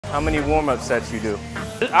How many warm-up sets you do?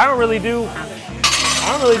 I don't really do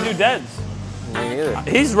deads. Me neither.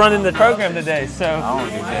 He's running the program today, so. I don't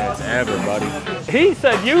do deads ever, buddy. He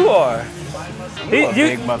said you are. You a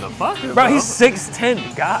big motherfucker, bro. He's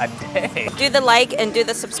 6'10". God dang. Do the like and do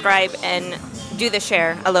the subscribe and do the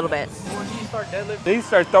share a little bit. He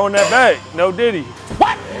start throwing that back. No diddy.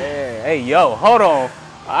 What? Hey, yo, hold on.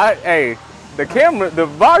 Hey, the camera, the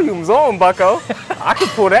volume's on, bucko. I can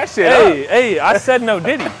pull that shit up. Hey, I said no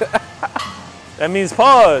diddy. That means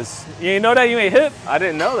pause. You ain't know that? You ain't hip? I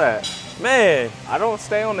didn't know that. Man. I don't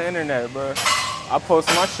stay on the internet, bro. I post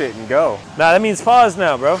my shit and go. Nah, that means pause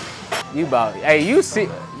now, bro. You about, hey, you see,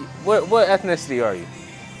 what ethnicity are you?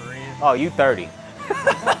 Korean. Oh, you 30.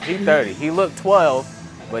 He 30. He looked 12,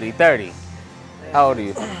 but he 30. How old are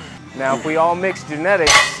you? Now, if we all mixed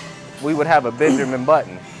genetics, we would have a Benjamin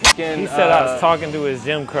Button. He said I was talking to his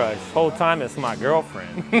gym crush. Whole time it's my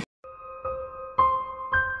girlfriend.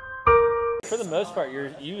 For the most part,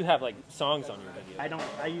 you have like songs on your video.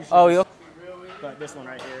 I usually. Oh, yeah. But this one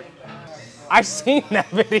right here. I've seen that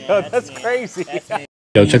video. Yeah, that's crazy. That's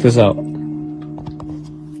Yo, check this out.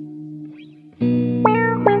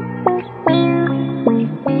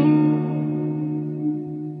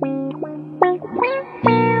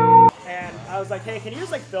 I was like, hey, can you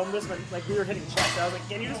just like film this when like we were hitting checks? I was like,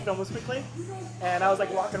 can you just film this quickly? And I was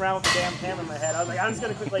like walking around with the damn camera in my head. I was like, I'm just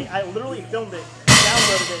gonna quickly. I literally filmed it,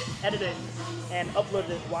 downloaded it, edited it, and uploaded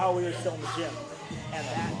it while we were still in the gym. And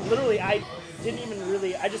that, literally, I didn't even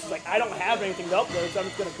really. I just was like, I don't have anything to upload, so I'm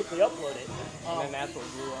just gonna quickly upload it. And then that's what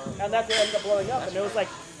blew up. And that's what ended up blowing up. And it was like,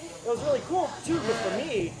 it was really cool too, because for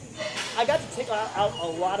me, I got to take out a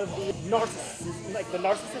lot of the narcissism, like the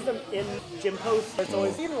narcissism in gym posts. It's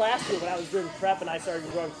always, even last year when I was doing prep and I started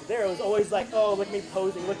growing through there, it was always like, oh, look at me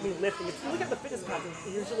posing, look at me lifting. If you look at the fitness content,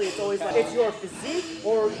 usually it's always like, it's your physique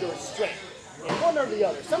or your strength. And one or the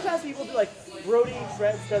other. Sometimes people do like, Brody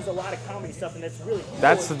Treads does a lot of comedy stuff and it's really cool.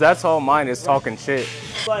 That's all mine is talking shit.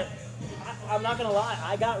 But I'm not gonna lie,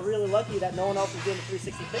 I got really lucky that no one else was doing the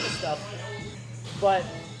 360 fitness stuff. But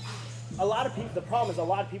a lot of people, the problem is a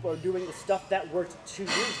lot of people are doing the stuff that worked 2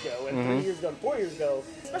 years ago and 3 years ago and 4 years ago.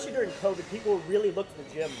 Especially during COVID, people really looked to the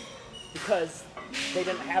gym because they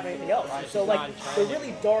didn't have anything else. Right, so like the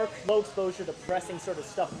really dark, low exposure, depressing sort of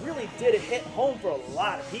stuff really did hit home for a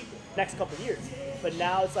lot of people next couple of years. But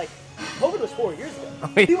now it's like, COVID was 4 years ago.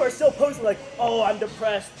 People are still posting like, oh, I'm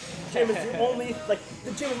depressed. Gym is the only, like,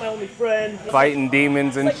 the gym is my only friend. Fighting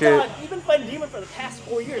demons and like, shit. God, you've been fighting demons for the past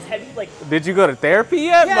 4 years. Have you, like... Did you go to therapy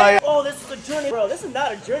yet? Yeah, Like, oh, this is a journey. Bro, this is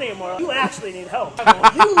not a journey anymore. You actually need help.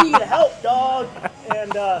 You need help, dog.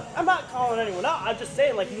 And I'm not calling anyone out. I'm just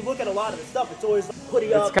saying, like, you look at a lot of the stuff, it's always like,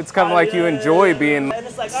 putting up. It's kind of like you enjoy being and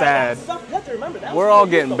it's like, sad. Stuff, you have to remember, that We're all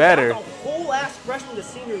getting better. That was a whole ass freshman to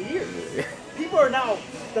senior year. People are now,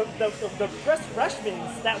 the freshmen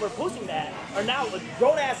that were posting that are now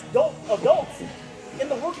grown-ass adults in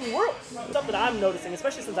the working world. Something I'm noticing,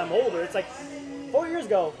 especially since I'm older, it's like 4 years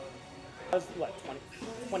ago, I was, what,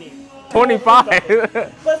 25. But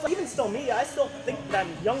it's like, even still me, I still think that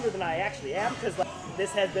I'm younger than I actually am, because like,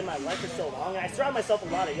 this has been my life for so long, and I surround myself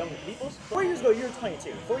with a lot of younger people. 4 years ago, you were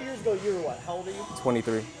 22. 4 years ago, you were what? How old are you?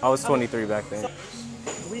 23. I was 23 back then. So,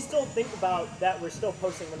 we still think about that we're still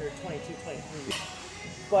posting when we're 22, 23.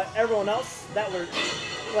 But everyone else that were,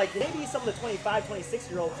 like, maybe some of the 25,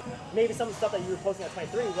 26-year-olds, maybe some of the stuff that you were posting at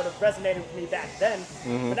 23 would have resonated with me back then.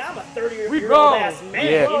 But now I'm a 30-year-old ass man.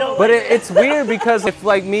 Yeah. You know, But like, it's weird because if,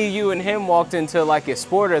 like, me, you, and him walked into, like, a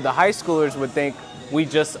sporter, the high schoolers would think we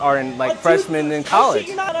just are in, like, freshmen in college.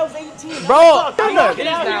 You know, I was 18. Bro, I'm knocking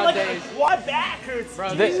out here nowadays. like, why back hurts?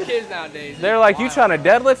 Bro, these kids nowadays. They're like, you trying to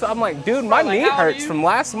deadlift? I'm like, dude, my knee hurts from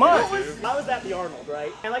last month. I was at the Arnold,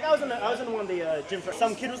 right? And like I was in one of the gyms.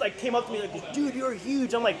 Some kid was like, came up to me like, dude, you're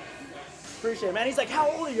huge. I'm like, appreciate it, man. He's like, how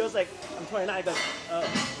old are you? I was like, I'm 29. He goes,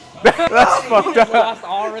 That's fucked up. Lost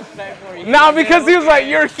all respect for you. No, because he was like,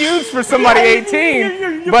 you're huge for somebody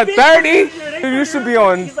 18, but 30, you should be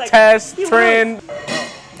on test, trend.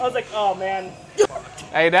 I was like, oh man.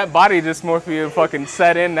 Hey, that body dysmorphia fucking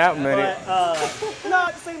set in that minute. But no,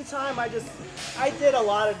 at the same time, I did a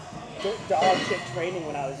lot of dog shit training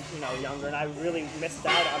when I was, younger, and I really missed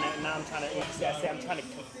out on it. And now I'm trying to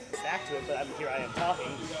come back to it, but here I am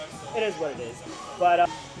talking. It is what it is. But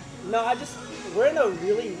no,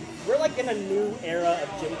 we're like in a new era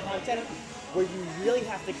of gym content where you really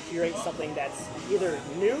have to curate something that's either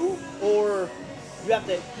new or you have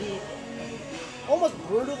to be almost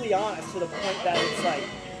brutally honest to the point that it's like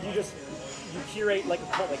you curate like a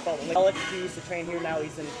cult, like following. Like Alec, he used to train here, now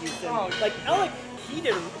he's in Houston. Like Alec,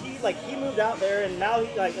 he moved out there and now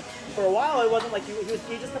for a while, it wasn't like he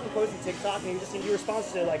just kept posting TikTok, and he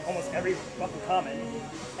responds to like almost every fucking comment,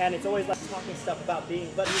 and it's always like talking stuff about being,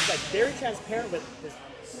 but he's like very transparent with this.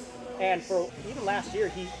 And for even last year,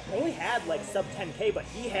 he only had like sub 10K, but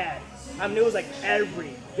he had, I mean, it was like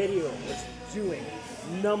every video was doing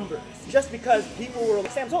numbers, just because people were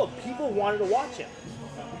like, Sam told, people wanted to watch him.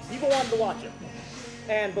 People wanted to watch him.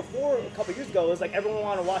 And before, a couple years ago, it was like everyone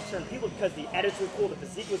wanted to watch certain people because the edits were cool, the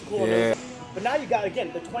physique was cool. Yeah. But now you got,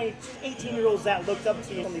 again, the 18-year-olds that looked up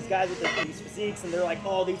to these guys with these physiques, and they're like,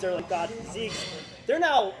 oh, these are like God physiques. They're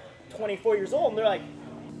now 24 years old, and they're like,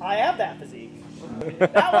 I have that physique.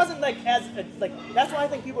 That wasn't like that's why I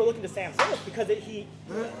think people are looking to Sam Solis, because he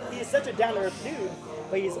is such a down-to-earth dude,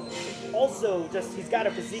 but he's also just, he's got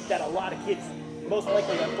a physique that a lot of kids most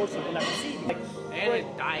likely, unfortunately, will never see. Like, and his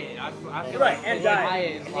diet. I feel right, like and his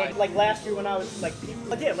diet. is Like last year when I was like,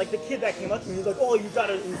 again, like the kid that came up to me, he was like, oh, you've got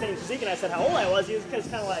an insane physique, and I said how old I was. He was kind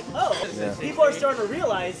of like, oh, Yeah. people are starting to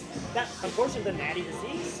realize that, unfortunately, the natty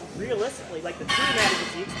physiques, realistically, like the true natty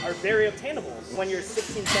physiques are very obtainable. When you're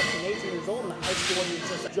 16, 17, 18 years old in high school, when you're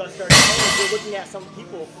just starting college, you're looking at some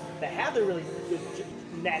people that have the really good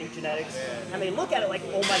natty genetics, and they look at it like,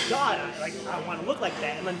 oh my god, I want to look like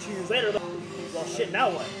that, and then 2 years later, they're like, well, shit, now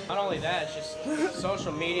what? Not only that, it's just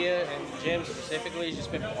social media and gym specifically has just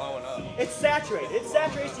been blowing up. It's saturated. It's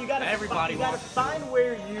saturated. So you gotta find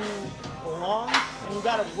where you belong, and you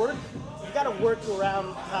gotta work. You gotta work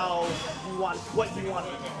around how you want, what you want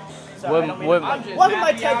to do. So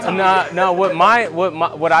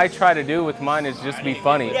what I try to do with mine is just be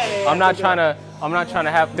funny. I'm not trying to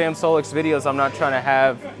have Sam Solis videos. I'm not trying to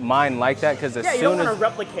have mine like that, because as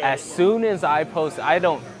soon as I post, I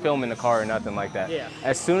don't film in the car or nothing like that. Yeah.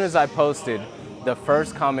 As soon as I posted, the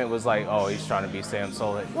first comment was like, "Oh, he's trying to be Sam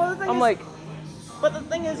Solis." Well, but the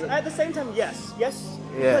thing is, at the same time, yes.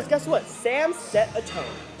 Because guess what? Sam set a tone.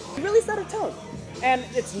 He really set a tone. And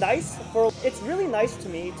it's really nice to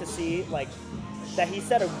me to see like that he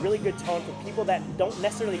set a really good tone for people that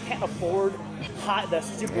can't afford the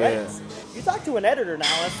super edits. You talk to an editor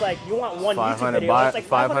now, and it's like you want one YouTube video, it's like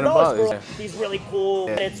 $500 for these really cool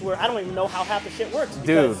edits where I don't even know how half the shit works.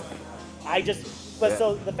 Dude.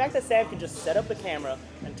 So the fact that Sam can just set up the camera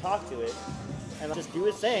and talk to it and just do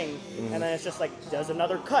his thing, and then it's just like does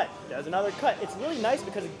another cut. It's really nice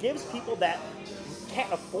because it gives people that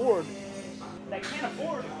can't afford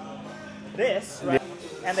this, right?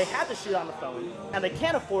 And they have to shoot on the phone, and they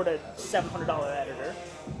can't afford a $700 editor,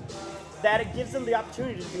 that it gives them the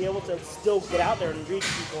opportunity to be able to still get out there and reach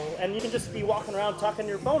people, and you can just be walking around talking to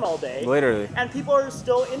your phone all day. Literally. And people are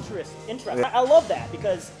still interested. I love that,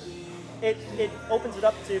 because it opens it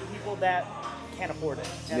up to people that can't afford it.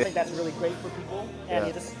 And I think that's really great for people, and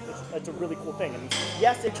it's a really cool thing. And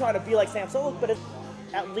yes, they're trying to be like Sam Solis, but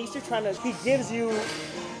at least he gives you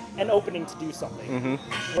an opening to do something.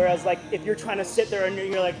 Whereas like if you're trying to sit there and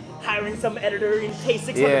you're like hiring some editor and pay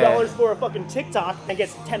 $600 for a fucking TikTok and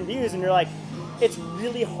gets 10 views, and you're like, it's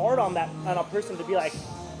really hard on a person to be like,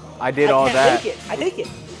 I can't make it.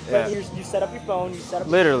 But you set up your phone, you spend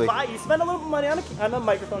a little money on a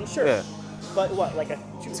microphone, sure. Yeah. But what, like a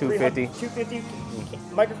 $250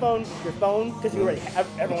 microphone, your phone, because you already have,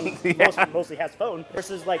 everyone mostly has phone,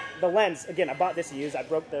 versus like the lens. Again, I bought this used. I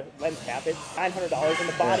broke the lens cap. It's $900, and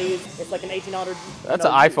the body it's like an $1,800. That's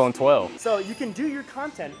an iPhone 12. So you can do your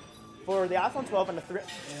content for the iPhone 12 and a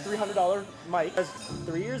 $300 mic. Because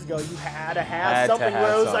 3 years ago, you had to have something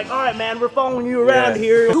where it was like, all right, man, we're following you around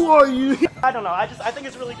here. Who are you? I don't know. I think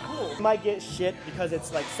it's really cool. You might get shit because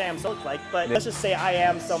it's like Sam Solis, but let's just say I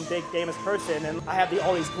am some big famous person and I have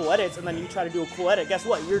all these cool edits, and then you try to do a cool edit. Guess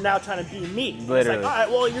what? You're now trying to be me. Literally. It's like, all right,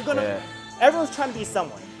 well, you're gonna. Everyone's trying to be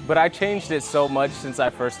someone. But I changed it so much since I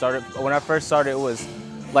first started. When I first started, it was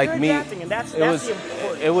like me. Adapting, and that's the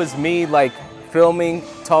important. It was me like filming,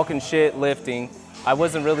 talking shit, lifting. I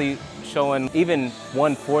wasn't really showing even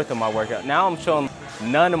 1/4 of my workout. Now I'm showing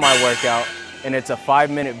none of my workout, and it's a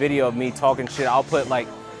 5-minute video of me talking shit. I'll put like,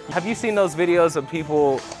 have you seen those videos of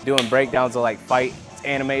people doing breakdowns of like fight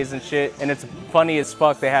animes and shit? And it's funny as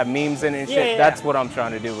fuck. They have memes in it and shit. That's what I'm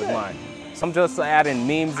trying to do with mine. So I'm just adding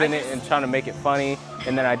memes in it and trying to make it funny.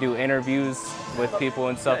 And then I do interviews with people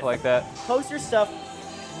and stuff like that. Post your stuff.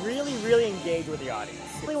 Really, really engage with the audience.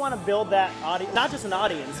 You really want to build that audience, not just an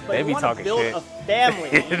audience, but you want to build a family.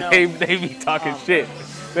 You know? they be talking shit.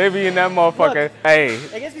 They be in that motherfucker. Look, hey.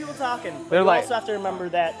 It gets people talking. But you also have to remember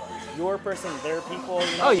that your person, their people.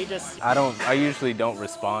 You know, I usually don't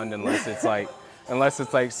respond unless it's like unless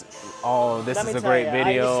it's like, oh, this Let is me a tell great ya,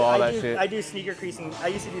 video, all that shit. I do sneaker creasing. I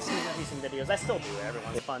used to do sneaker creasing videos. I still do it.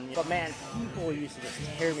 Everyone's fun. But man, people used to just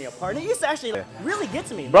tear me apart. And it used to actually like, really get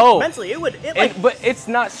to me, Bro. mentally. But it's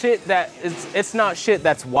not shit that it's not shit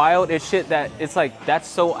that's wild. It's shit that it's like that's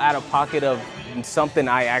so out of pocket of something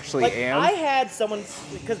I actually like, am. I had someone,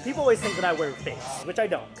 because people always think that I wear fakes, which I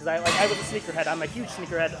don't. Because I was a sneakerhead. I'm a huge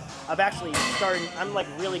sneakerhead. I'm like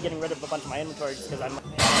really getting rid of a bunch of my inventory just because I'm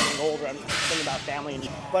getting older. I'm thinking about family and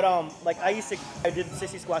shit. But like I did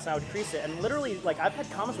 60 squats and I would crease it. And literally, like I've had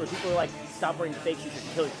comments where people are like, stop wearing fakes, you should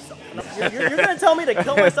kill yourself. And you're gonna tell me to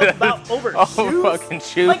kill myself over shoes? Fucking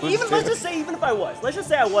shoes. Like let's just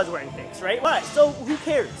say I was wearing fakes, right? Right. So who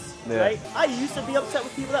cares? Yeah. Right? I used to be upset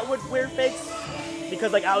with people that would wear fakes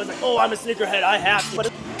because like I was like, oh, I'm a sneakerhead, I have to.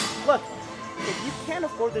 But look, if you can't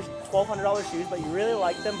afford the $1,200 shoes, but you really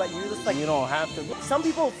like them, but you just like, you don't have to. Some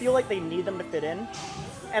people feel like they need them to fit in,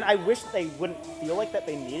 and I wish they wouldn't feel like that.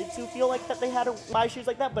 They needed to feel like that they had to buy shoes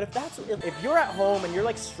like that. But if you're at home and you're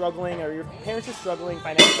like struggling, or your parents are struggling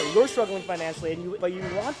financially, you're struggling financially, but you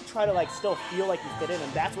want to try to like still feel like you fit in,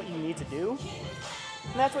 and that's what you need to do.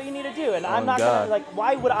 And that's what you need to do. And I'm not gonna like.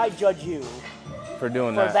 Why would I judge you for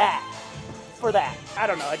doing for that? For that. I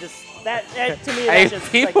don't know. I just that to me. Hey, that's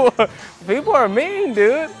just people are mean,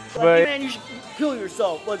 dude. like, But man, you should kill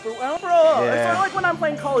yourself. Like, bro, it's Yeah. sort of like when I'm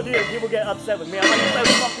playing Call of Duty, people get upset with me. I'm like, it's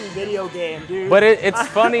a fucking video game, dude. But it's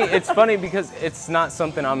funny. It's funny because it's not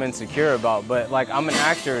something I'm insecure about. But like I'm an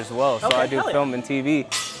actor as well, so Okay, I do hell yeah. film and TV.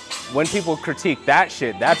 When people critique that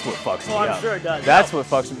shit, that's what fucks me I'm up. sure it does. That's what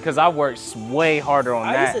fucks me because I worked way harder on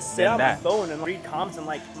I that used to sit than on my that. phone and read comments, and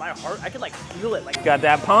like my heart, I could like feel it. Like, Got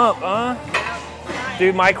that pump, huh?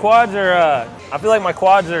 Dude, my quads are, I feel like my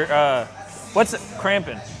quads are, what's it?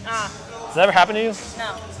 Cramping. Does that ever happen to you?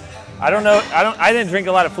 No. I don't know. I didn't drink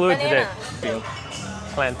a lot of fluid Banana. today.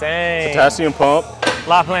 Plantain. Potassium pump.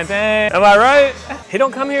 La plantain. Am I right? He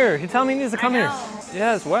don't come here. He told me he needs to come here. know.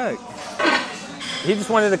 Yeah, it's whack. He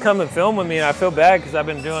just wanted to come and film with me, and I feel bad because I've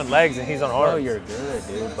been doing legs and he's on arms. Oh, you're good,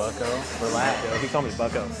 dude. Bucko. Relax. Yo, he called me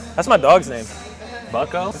Bucko. That's my dog's name.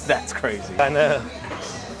 Bucko? That's crazy. I know.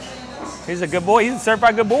 He's a good boy. He's a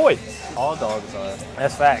certified good boy. All dogs are.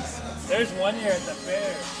 That's facts. There's one year at the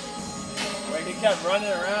fair where he kept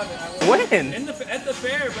running around and I When? at the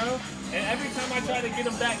fair, bro. And every time I tried to get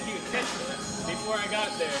him back, he would catch me before I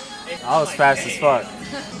got there. And I was I'm fast like, as fuck.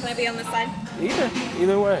 Can I be on this side?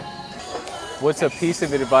 Either way. What's a piece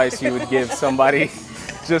of advice you would give somebody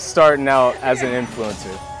just starting out as an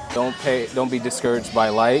influencer? Don't be discouraged by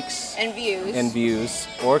likes And views. and views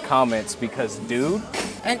or comments because, dude,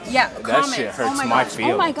 And yeah, that comments. shit hurts oh my gosh.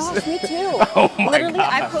 feelings. Oh my gosh, me too. Oh my literally,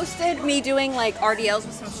 God. I posted me doing like RDLs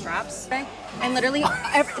with some straps, okay? And literally, did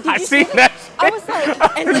I you seen see that I was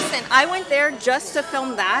like, and listen, I went there just to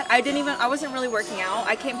film that. I wasn't really working out.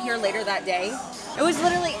 I came here later that day. It was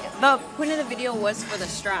literally, the point of the video was for the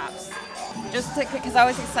straps. Just because I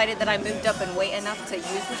was excited that I moved up in weight enough to use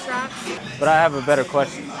the straps. But I have a better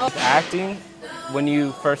question. Acting, when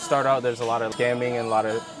you first start out, there's a lot of scamming and a lot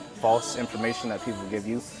of false information that people give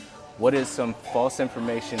you. What is some false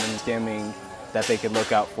information and scamming that they could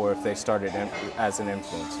look out for if they started as an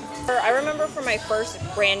influencer? I remember for my first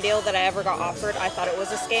brand deal that I ever got offered, I thought it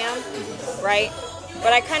was a scam, right?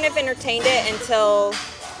 But I kind of entertained it until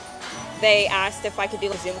they asked if I could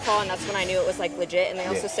do a Zoom call, and that's when I knew it was like legit, and they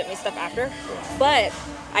also sent me stuff after. But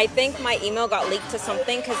I think my email got leaked to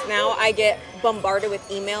something because now I get bombarded with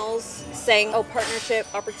emails saying, oh, partnership,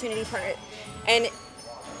 opportunity, partner. And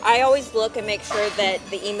I always look and make sure that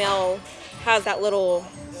the email has that little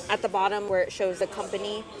at the bottom where it shows the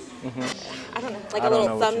company. I don't know, like a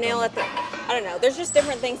little thumbnail at the, I don't know. There's just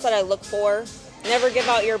different things that I look for. Never give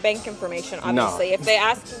out your bank information, obviously. No. If they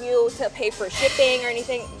ask you to pay for shipping or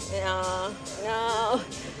anything, no,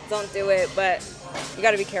 don't do it. But you got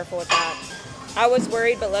to be careful with that. I was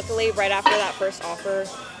worried, but luckily, right after that first offer,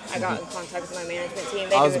 I got in contact with my management team.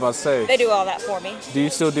 I was about to say. They do all that for me. Do you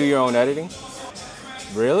still do your own editing?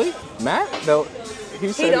 Really? Matt? No. He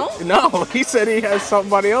don't? No, he said he has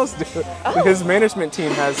somebody else do it. Oh. His management team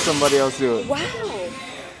has somebody else do it. Wow.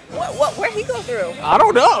 Where'd he go through? I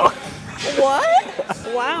don't know.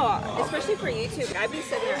 What? Wow. Especially for YouTube. I've been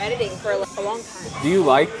sitting there editing for a long time. Do you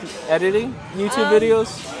like editing YouTube videos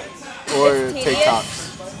or It's tedious.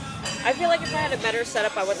 TikToks? I feel like if I had a better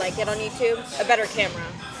setup, I would like it on YouTube. A better camera.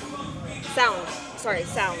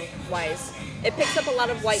 Sound-wise. It picks up a lot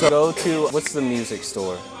of white. So go to, what's the music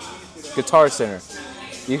store? Guitar Center.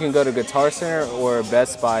 You can go to Guitar Center or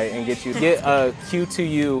Best Buy and get a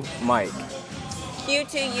Q2U mic.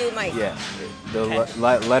 Q2U mic. Yeah, the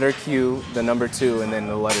letter Q, the number 2, and then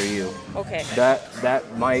the letter U. Okay.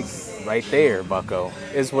 That mic right there, Bucko,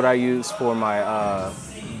 is what I use for my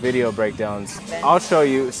video breakdowns. I'll show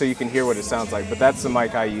you so you can hear what it sounds like, but that's the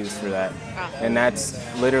mic I use for that. And that's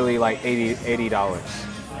literally like $80.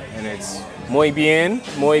 And it's muy bien,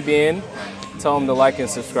 muy bien. Tell them to like and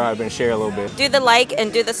subscribe and share a little bit. Do the like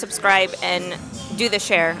and do the subscribe and do the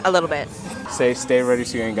share a little bit. Say stay ready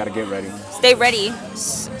so you ain't gotta get ready. Stay ready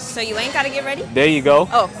so you ain't gotta get ready? There you go.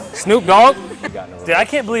 Oh. Snoop Dogg. Dude, I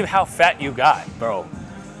can't believe how fat you got, bro.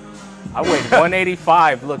 I weighed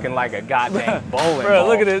 185 looking like a goddamn bowling Bro, ball.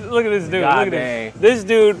 look at this dude. God look at dang. this. This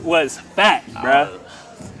dude was fat, bro.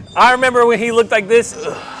 I remember when he looked like this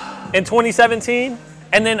in 2017,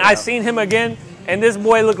 and then I seen him again, and this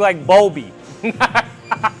boy looked like Bobby.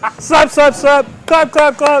 Slap, slap, slap, clap,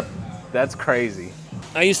 clap, clap. That's crazy.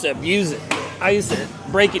 I used to abuse it. I used to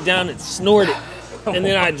break it down and snort it, and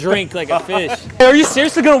then I drink like a fish. Hey, are you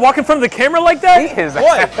seriously gonna walk in front of the camera like that?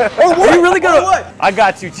 What? Or what? Are you really gonna? What? I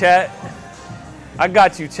got you, chat. I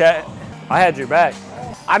got you, chat. I had your back.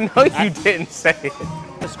 I know you didn't say it.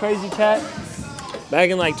 That's crazy, chat.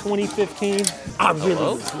 Back in like 2015, I really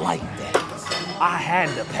was like that. I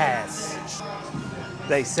had to pass.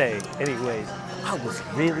 They say, anyways, I was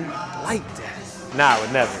really like that. Nah, I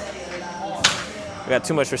would never. I got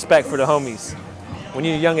too much respect for the homies. When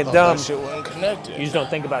you're young and dumb, That shit wasn't connected. you just don't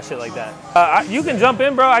think about shit like that. You can jump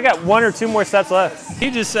in, bro. I got 1 or 2 more sets left.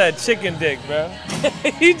 He just said chicken dick, bro.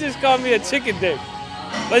 He just called me a chicken dick.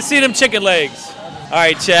 Let's see them chicken legs. All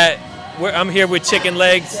right, chat. I'm here with chicken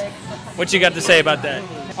legs. What you got to say about that?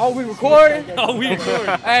 Oh, we recording? Oh, we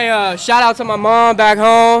recording. Hey, shout out to my mom back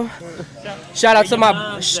home. Shout out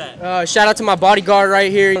to my bodyguard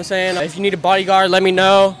right here. You know what I'm saying? If you need a bodyguard, let me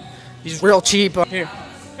know. He's real cheap up here.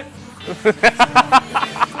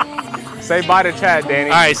 Say bye to chat, Danny.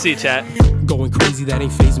 All right, see chat. Going crazy, that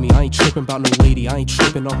ain't faze me. I ain't tripping about no lady. I ain't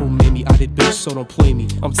tripping on who made me. I did bitch, so don't play me.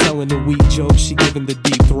 I'm telling the weak joke, she giving the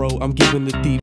deep throat. I'm giving the deep.